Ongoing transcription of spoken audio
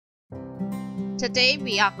Today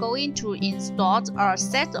we are going to install a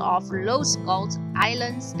set of low-scored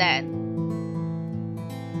island stand.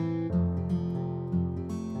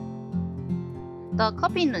 The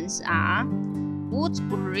components are wood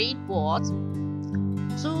grate board,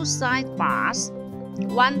 2 side bars,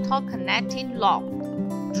 1 top connecting lock,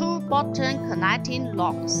 2 bottom connecting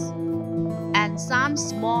locks, and some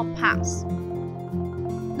small parts.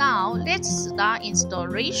 Now let's start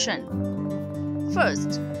installation.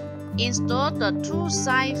 First, install the 2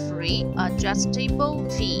 side-free adjustable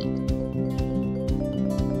feet.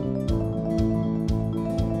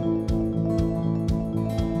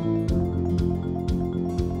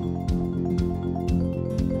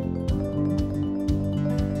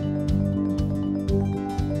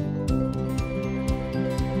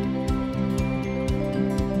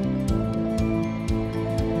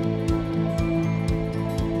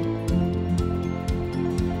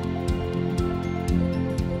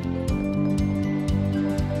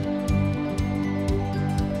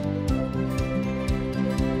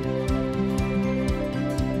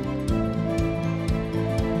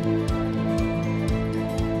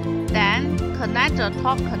 Then, connect the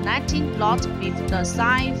top connecting rod with the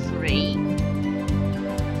side free.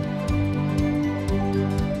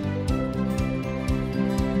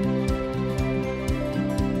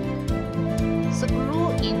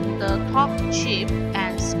 Screw in the top chip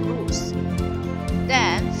and screws.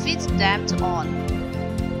 Then, fit them on.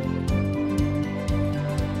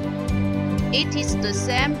 It is the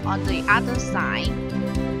same on the other side.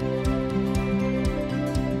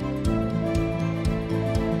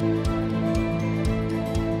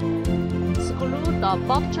 The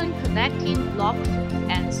bottom connecting lock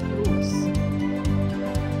and screws.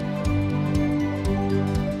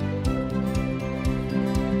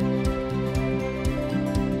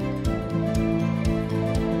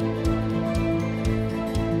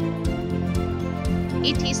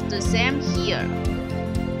 It is the same here.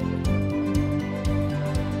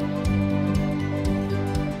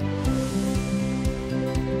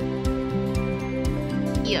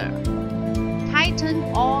 Here, tighten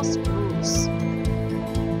all screws.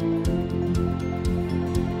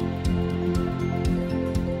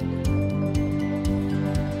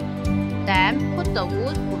 Then put the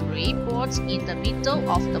wood grate board in the middle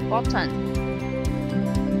of the bottom.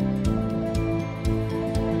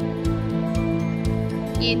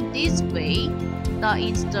 In this way, the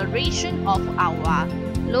installation of our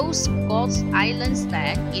low-scored island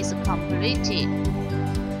stand is completed.